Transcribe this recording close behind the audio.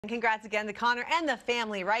Congrats again to Connor and the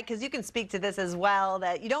family, right? Because you can speak to this as well,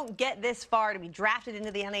 that you don't get this far to be drafted into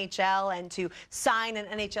the NHL and to sign an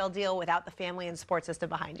NHL deal without the family and support system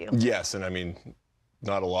behind you. Yes, and I mean,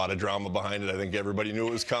 not a lot of drama behind it. I think everybody knew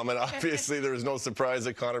it was coming. Obviously, there was no surprise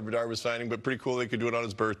that Connor Bedard was signing, but pretty cool they could do it on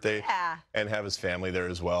his birthday and have his family there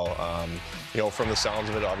as well. You know, from the sounds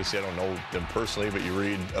of it, obviously I don't know them personally, but you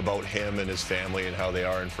read about him and his family and how they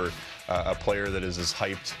are, and for a player that is as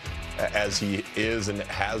hyped as he is and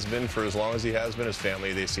has been for as long as he has been, his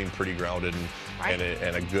family, they seem pretty grounded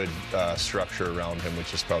and a good structure around him,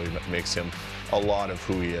 which just probably makes him a lot of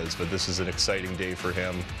who he is. But this is an exciting day for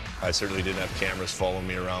him. I certainly didn't have cameras following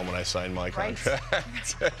me around when I signed my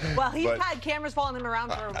contract. Well, he's had cameras following him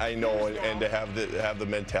around for I know, and to have the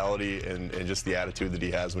mentality and just the attitude that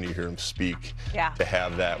he has when you hear him speak, to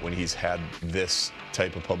have that when he's had this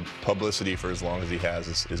type of publicity for as long as he has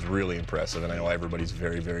is really impressive. And I know everybody's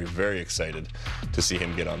very, very, very excited to see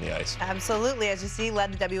him get on the ice. Absolutely. As you see,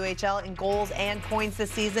 led the WHL in goals and points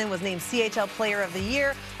this season, was named CHL Player of the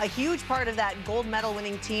Year, a huge part of that gold medal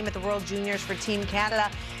winning team at the World Juniors for Team Canada.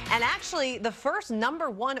 And actually, the first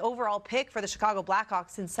 #1 overall pick for the Chicago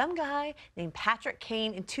Blackhawks in some guy named Patrick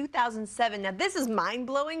Kane in 2007. Now, this is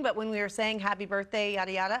mind-blowing, but when we were saying happy birthday,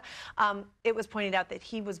 yada, yada, it was pointed out that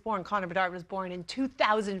Connor Bedard was born in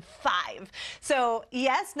 2005. So,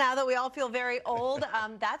 yes, now that we all feel very old,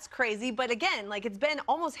 that's crazy. But again, like, it's been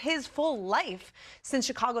almost his full life since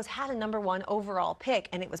Chicago's had a #1 overall pick,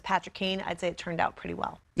 and it was Patrick Kane. I'd say it turned out pretty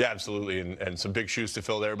well. Yeah, absolutely, and some big shoes to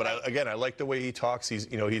fill there. But I like the way he talks. He's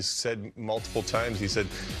said multiple times, he said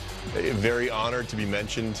very honored to be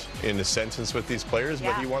mentioned in a sentence with these players,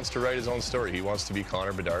 but he wants to write his own story. He wants to be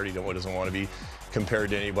Connor Bedard. He doesn't want to be compared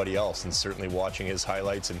to anybody else. And certainly watching his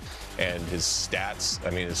highlights and his stats, I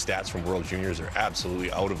mean, his stats from World Juniors are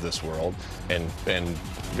absolutely out of this world, and in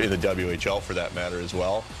the WHL for that matter as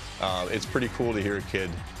well. It's pretty cool to hear a kid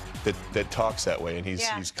that talks that way, and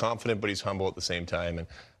he's confident, but he's humble at the same time. And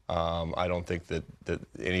I don't think that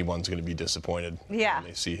anyone's going to be disappointed when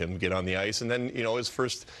they see him get on the ice. And then, his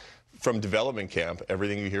first from development camp,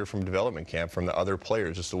 everything you hear from development camp from the other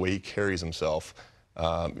players, just the way he carries himself.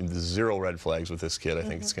 Zero red flags with this kid. I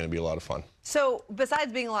think it's going to be a lot of fun. So,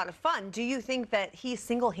 besides being a lot of fun, do you think that he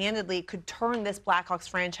single-handedly could turn this Blackhawks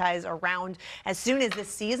franchise around as soon as this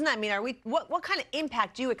season? I mean, what kind of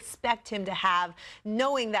impact do you expect him to have,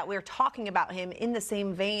 knowing that we're talking about him in the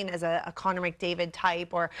same vein as a Connor McDavid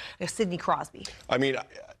type or a Sidney Crosby? I mean,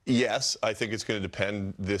 yes, I think it's going to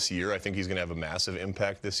depend this year. I think he's going to have a massive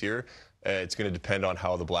impact this year. It's going to depend on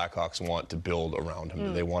how the Blackhawks want to build around him.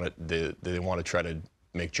 Do they want to try to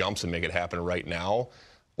make jumps and make it happen right now?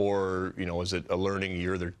 Or, is it a learning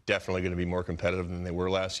year? They're definitely going to be more competitive than they were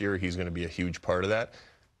last year. He's going to be a huge part of that.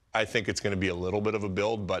 I think it's going to be a little bit of a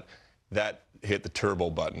build, but that hit the turbo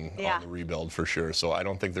button on the rebuild for sure. So I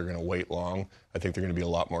don't think they're going to wait long. I think they're going to be a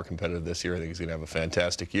lot more competitive this year. I think he's going to have a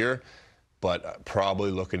fantastic year, but probably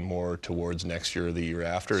looking more towards next year or the year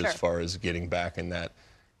after as far as getting back in that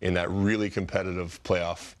really competitive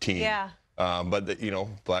playoff team. But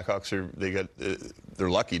Blackhawks they're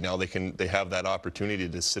lucky now. They have that opportunity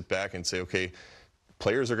to sit back and say, okay,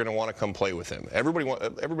 players are going to want to come play with him.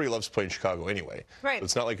 Everybody loves playing Chicago anyway. Right. So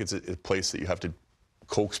it's not like it's a place that you have to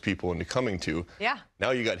coax people into coming to. Now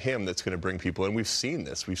you got him that's going to bring people in. We've seen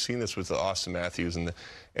this. We've seen this with the Austin Matthews and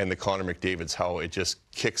the Connor McDavids, how it just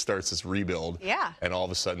kickstarts this rebuild. And all of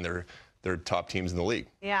a sudden they're top teams in the league.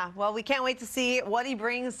 Well, we can't wait to see what he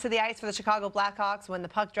brings to the ice for the Chicago Blackhawks when the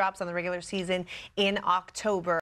puck drops on the regular season in October.